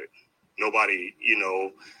about it. Nobody,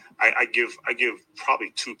 I give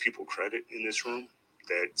probably 2 people credit in this room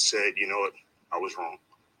that said, you know what, I was wrong.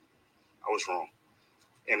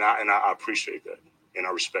 And I appreciate that, and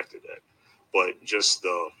I respected that. But just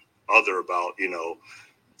the other about, you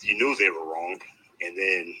knew they were wrong, and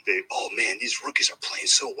then oh man, these rookies are playing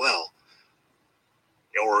so well.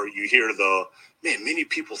 Or you hear many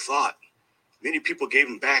people gave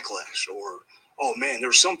them backlash, or oh man, there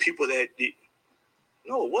were some people that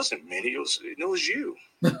no, it wasn't many. It was you.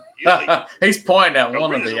 He's pointing at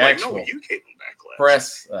one of the actual. No, you gave them backlash.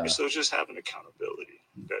 Press. So it's just having accountability.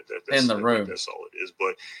 That's in the room. That's all it is.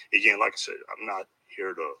 But again, like I said, I'm not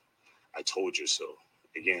here to. I told you so.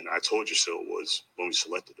 Again, I told you so was when we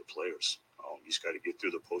selected the players. You just got to get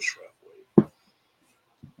through the post-draft wave.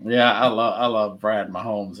 Yeah, I love Brad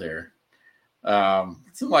Mahomes here.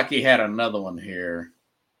 It seemed like he had another one here.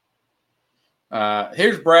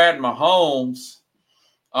 Here's Brad Mahomes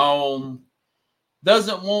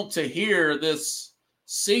doesn't want to hear this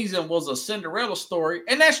season was a Cinderella story,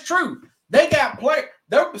 and that's true. They got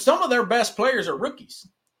some of their best players are rookies.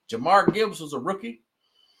 Jamar Gibbs was a rookie.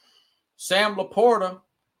 Sam Laporta,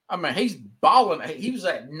 I mean, he's balling. He was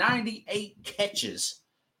at 98 catches.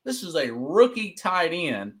 This is a rookie tight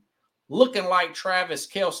end looking like Travis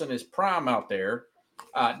Kelce in his prime out there.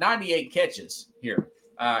 98 catches here.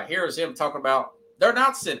 Here's him talking about they're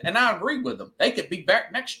not sitting, and I agree with them. They could be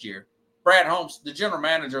back next year. Brad Holmes, the general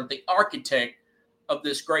manager, the architect of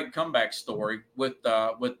this great comeback story with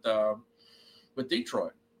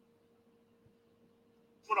Detroit.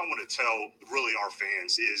 What I want to tell really our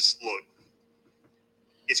fans is, look,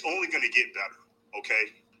 it's only going to get better,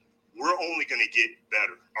 okay? We're only going to get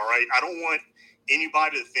better, all right? I don't want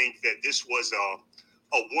anybody to think that this was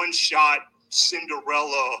a one-shot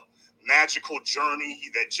Cinderella magical journey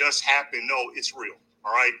that just happened. No, it's real,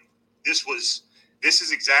 all right? This is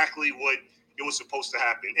exactly what it was supposed to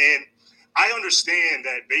happen. And I understand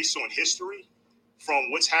that based on history, from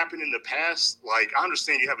what's happened in the past, like I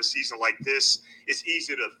understand you have a season like this, it's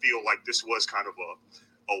easy to feel like this was kind of a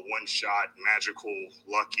one-shot, magical,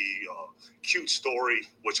 lucky, cute story,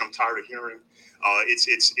 which I'm tired of hearing.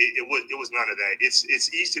 It was none of that.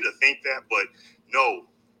 It's easy to think that, but no,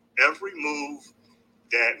 every move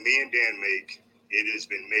that me and Dan make, it has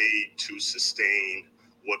been made to sustain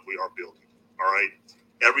what we are building. All right,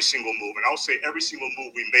 every single move, and I'll say every single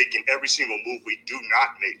move we make and every single move we do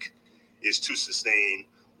not make is to sustain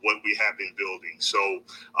what we have been building. So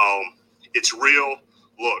it's real.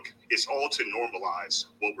 Look, it's all to normalize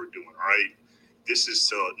what we're doing, all right? This is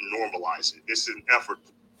to normalize it. This is an effort.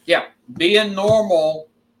 Yeah, being normal,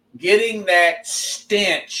 getting that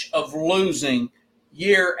stench of losing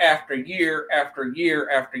year after year after year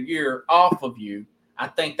after year off of you. I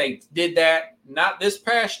think they did that, not this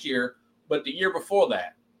past year, but the year before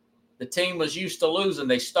that. The team was used to losing.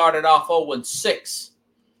 They started off 0-6.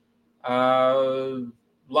 A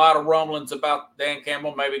lot of rumblings about Dan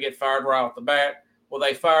Campbell maybe get fired right off the bat. Well,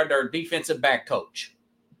 they fired their defensive back coach.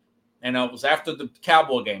 And it was after the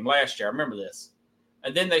Cowboy game last year. I remember this.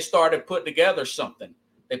 And then they started putting together something.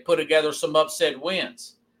 They put together some upset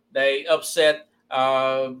wins. They upset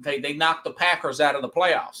they knocked the Packers out of the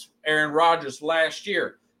playoffs. Aaron Rodgers last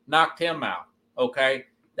year knocked him out. Okay.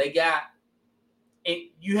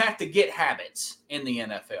 You have to get habits in the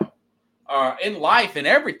NFL, in life, and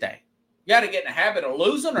everything. You got to get in a habit of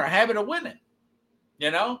losing or a habit of winning.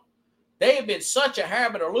 You know, they have been such a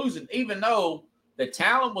habit of losing, even though the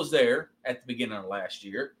talent was there at the beginning of last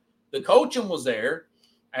year. The coaching was there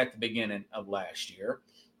at the beginning of last year,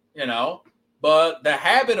 you know, but the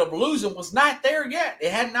habit of losing was not there yet.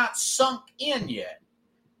 It had not sunk in yet.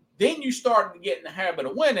 Then you started to get in the habit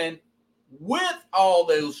of winning with all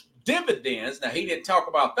those dividends. Now, he didn't talk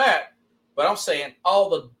about that, but I'm saying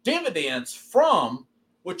all the dividends from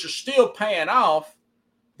which are still paying off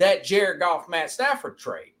that Jared Goff, Matt Stafford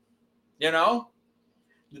trade. You know,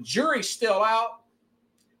 the jury's still out.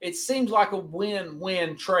 It seems like a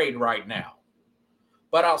win-win trade right now.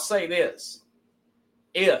 But I'll say this.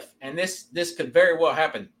 And this could very well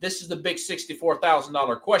happen, this is the big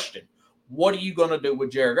 $64,000 question. What are you going to do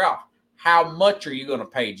with Jared Goff? How much are you going to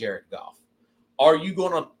pay Jared Goff? Are you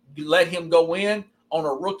going to let him go in on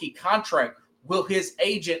a rookie contract? Will his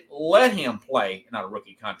agent let him play, not a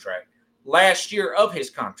rookie contract, last year of his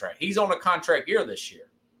contract? He's on a contract year this year.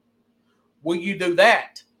 Will you do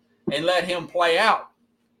that and let him play out?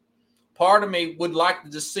 Part of me would like to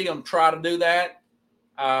just see him try to do that.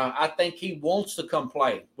 I think he wants to come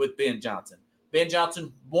play with Ben Johnson. Ben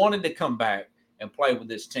Johnson wanted to come back and play with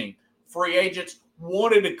this team. Free agents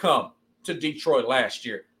wanted to come to Detroit last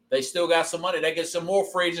year. They still got some money. They get some more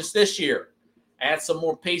free agents this year. Add some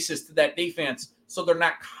more pieces to that defense so they're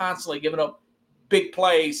not constantly giving up big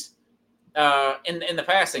plays in the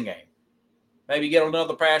passing game. Maybe get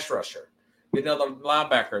another pass rusher, get another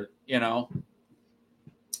linebacker, you know.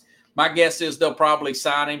 My guess is they'll probably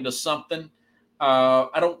sign him to something.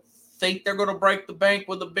 I don't think they're going to break the bank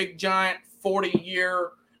with a big, giant $40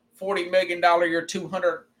 million a year,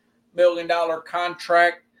 $200 million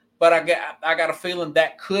contract. But I got a feeling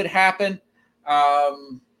that could happen.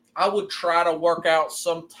 I would try to work out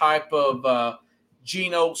some type of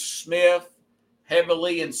Geno Smith,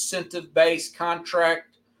 heavily incentive-based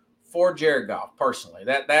contract for Jared Goff, personally.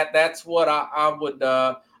 That's what I would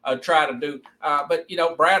try to do. But, you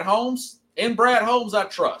know, Brad Holmes, I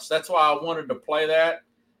trust. That's why I wanted to play that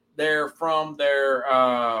there from their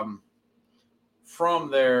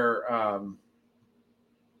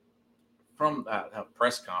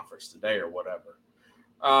press conference today or whatever.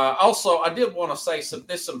 Also, I did want to say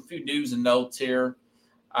some few news and notes here.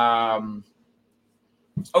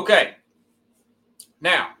 Okay.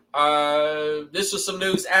 Now, this is some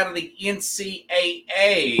news out of the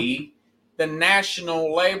NCAA. The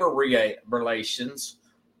National Labor Relations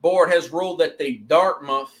Board has ruled that the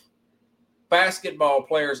Dartmouth basketball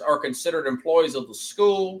players are considered employees of the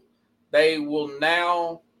school. They would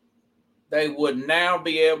now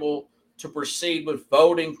be able to proceed with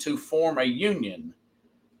voting to form a union.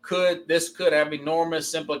 This could have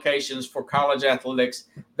enormous implications for college athletics.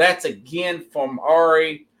 That's again from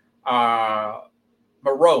Ari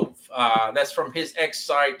Marov. That's from his X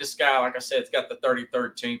site. This guy, like I said, it's got the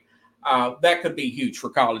 33rd team. That could be huge for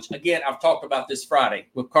college. Again, I've talked about this Friday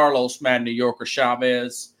with Carlos Mad New Yorker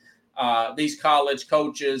Chavez. These college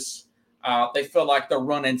coaches, they feel like they're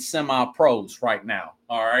running semi-pros right now.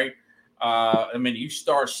 All right. I mean, you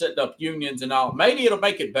start setting up unions and all. Maybe it'll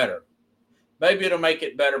make it better. Maybe it'll make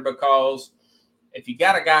it better because if you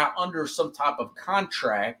got a guy under some type of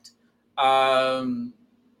contract,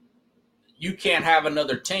 you can't have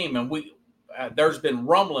another team. And there's been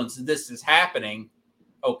rumblings that this is happening,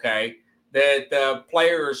 okay, that the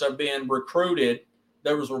players are being recruited.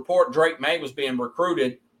 There was a report Drake May was being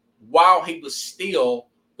recruited while he was still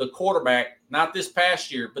the quarterback, not this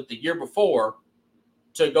past year, but the year before,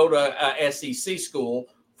 to go to a SEC school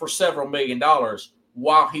for several $1 million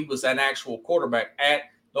while he was an actual quarterback at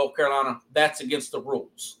North Carolina. That's against the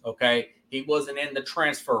rules, okay? He wasn't in the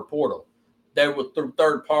transfer portal. They were through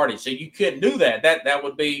third party, so you couldn't do that. That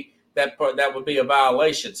would be a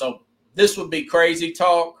violation. So this would be crazy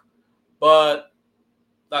talk, but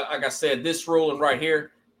like I said, this ruling right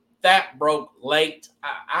here, that broke late.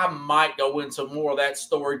 I might go into more of that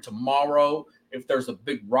story tomorrow if there's a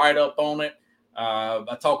big write-up on it.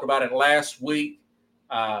 I talked about it last week.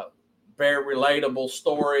 Very relatable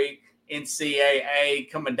story.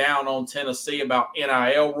 NCAA coming down on Tennessee about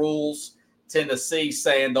NIL rules. Tennessee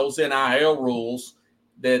saying those NIL rules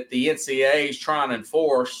that the NCAA is trying to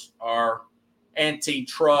enforce are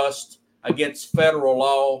antitrust, against federal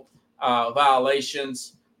law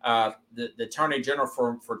violations. The Attorney General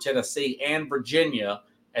for Tennessee and Virginia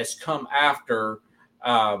has come after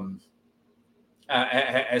the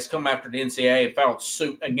NCAA and filed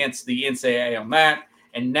suit against the NCAA on that.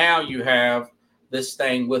 And now you have this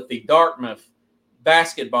thing with the Dartmouth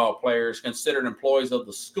basketball players considered employees of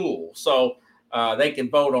the school. So they can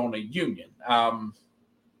vote on a union.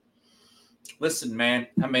 Listen, man,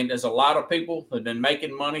 I mean, there's a lot of people that have been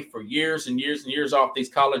making money for years and years and years off these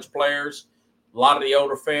college players. A lot of the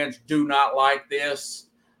older fans do not like this.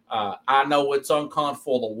 I know it's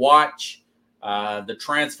uncomfortable to watch. The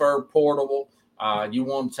transfer portal, you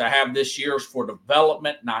want to have this year's for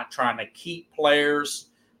development, not trying to keep players.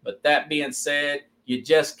 But that being said, you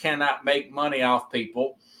just cannot make money off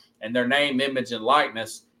people and their name, image, and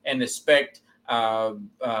likeness and expect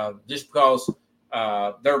just because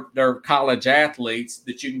they're college athletes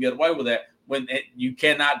that you can get away with that when you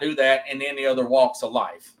cannot do that in any other walks of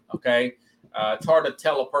life. Okay. It's hard to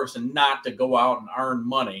tell a person not to go out and earn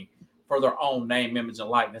money for their own name, image, and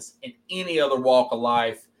likeness in any other walk of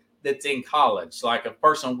life that's in college. Like a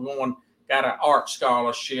person got an art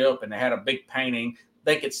scholarship and they had a big painting,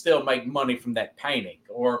 they could still make money from that painting.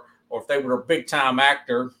 Or if they were a big time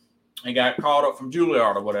actor and got caught up from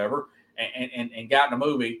Juilliard or whatever and got in a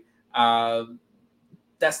movie,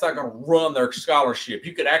 that's not going to run their scholarship.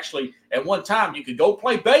 You could actually, at one time, you could go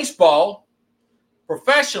play baseball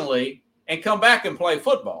professionally and come back and play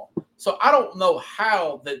football. So I don't know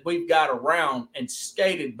how that we've got around and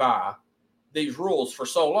skated by these rules for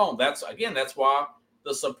so long. That's why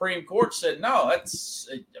the Supreme Court said, no, that's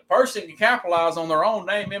a person can capitalize on their own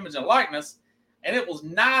name, image, and likeness. And it was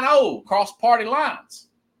 9-0 cross party lines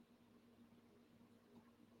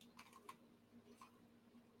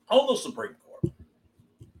on the Supreme Court.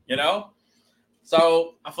 You know?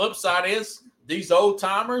 So a flip side is these old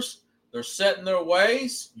timers, they're set in their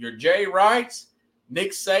ways. Your Jay Wrights,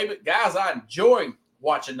 Nick Saban. Guys, I enjoy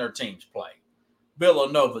watching their teams play.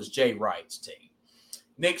 Villanova's Jay Wright's team.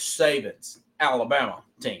 Nick Saban's Alabama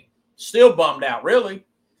team. Still bummed out, really.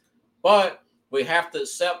 But we have to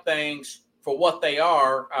accept things for what they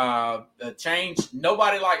are. Change,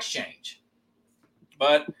 nobody likes change.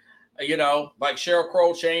 But, you know, like Sheryl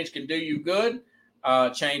Crow, change can do you good.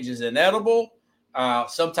 Change is inedible.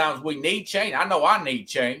 Sometimes we need change. I know I need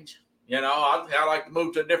change. You know, I like to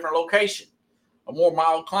move to a different location, a more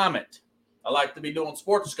mild climate. I like to be doing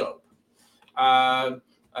Sports Scope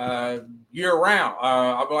year round.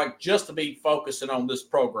 I would like just to be focusing on this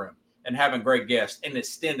program and having great guests and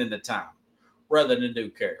extending the time rather than do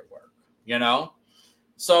carry work, you know.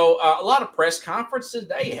 So a lot of press conferences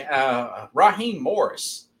today. Raheem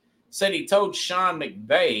Morris said he told Sean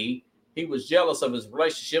McVay he was jealous of his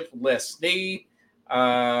relationship with Les Snead.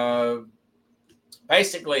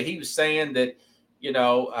 Basically, he was saying that, you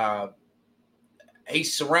know, he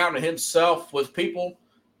surrounded himself with people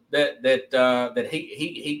that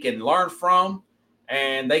he can learn from,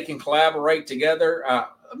 and they can collaborate together.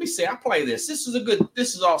 Let me see. I play this. This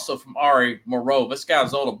is also from Ari Moreau. This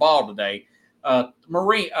guy's on the ball today.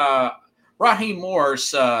 Raheem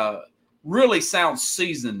Morris really sounds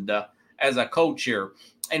seasoned as a coach here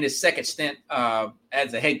in his second stint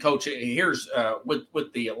as a head coach. Here's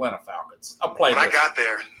with the Atlanta Falcons. I'll play When this. I got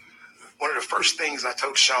there, one of the first things I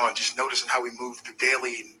told Sean, just noticing how we moved through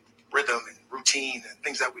daily rhythm and routine and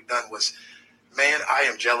things that we've done was, man, I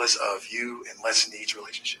am jealous of you and Les Snead's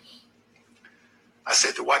relationship. I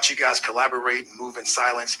said to watch you guys collaborate and move in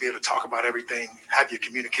silence, be able to talk about everything, have your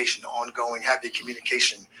communication ongoing, have your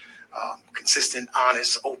communication consistent,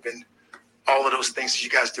 honest, open, all of those things that you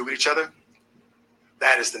guys do with each other,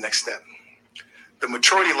 that is the next step. The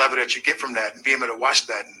maturity level that you get from that and being able to watch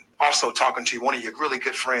that and also talking to one of your really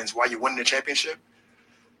good friends while you're winning the championship,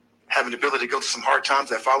 having the ability to go through some hard times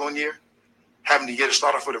that following year, having to get to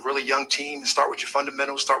start off with a really young team and start with your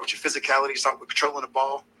fundamentals, start with your physicality, start with controlling the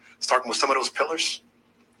ball, starting with some of those pillars,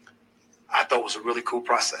 I thought it was a really cool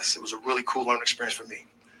process. It was a really cool learning experience for me.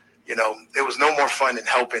 You know, there was no more fun than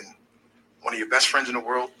helping one of your best friends in the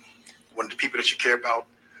world, one of the people that you care about,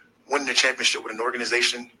 winning the championship with an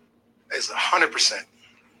organization is 100%,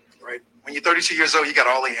 right? When you're 32 years old, you got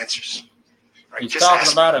all the answers. Right? He's Just talking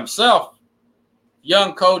ask about himself.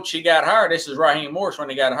 Young coach, he got hired. This is Raheem Morris when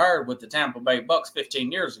he got hired with the Tampa Bay Bucks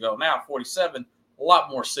 15 years ago. Now 47, a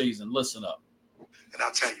lot more seasoned. Listen up. and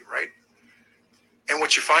I'll tell you, right? And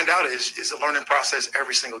what you find out is a learning process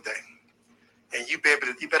every single day. And you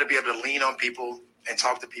better be able to lean on people and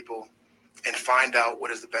talk to people and find out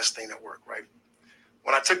what is the best thing that works, right?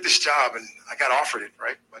 when I took this job and I got offered it,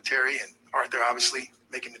 right, by Terry and Arthur, obviously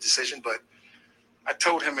making the decision, but I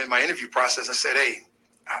told him in my interview process, I said, hey,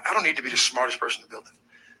 I don't need to be the smartest person in the building.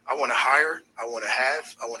 I want to hire, I want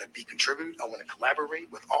to be contribute, I want to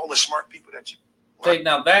collaborate with all the smart people that you want. See,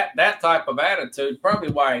 now that type of attitude is probably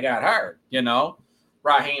why he got hired, you know.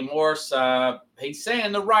 Raheem Morris, he's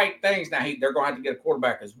saying the right things. Now, they're going to have to get a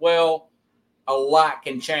quarterback as well. A lot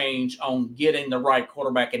can change on getting the right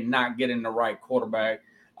quarterback and not getting the right quarterback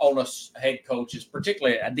on a head coach's,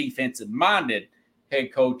 particularly a defensive-minded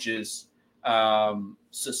head coach's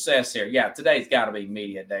success here. Yeah, today's got to be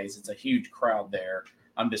media days. It's a huge crowd there.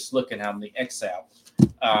 I'm just looking on the XL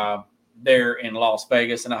there in Las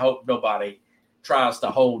Vegas, and I hope nobody tries to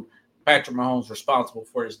hold Patrick Mahomes responsible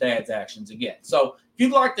for his dad's actions again. So if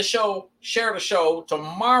you'd like the show, share the show.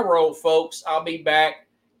 Tomorrow, folks, I'll be back.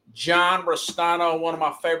 John Restano, one of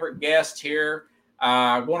my favorite guests here.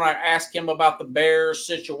 I want to ask him about the Bears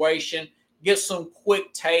situation, get some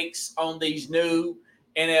quick takes on these new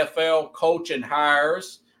NFL coaching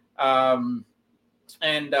hires.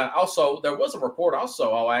 And also, there was a report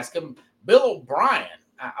also, I'll ask him, Bill O'Brien.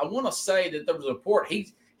 I want to say that there was a report.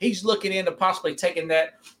 He's looking into possibly taking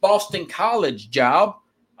that Boston College job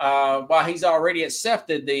while he's already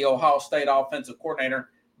accepted the Ohio State offensive coordinator.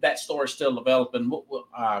 That story's still developing. We'll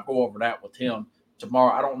go over that with him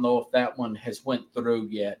tomorrow. I don't know if that one has went through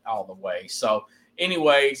yet all the way. So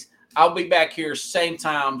anyways, I'll be back here same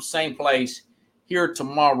time, same place here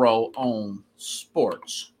tomorrow on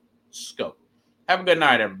Sports Scope. Have a good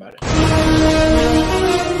night, everybody.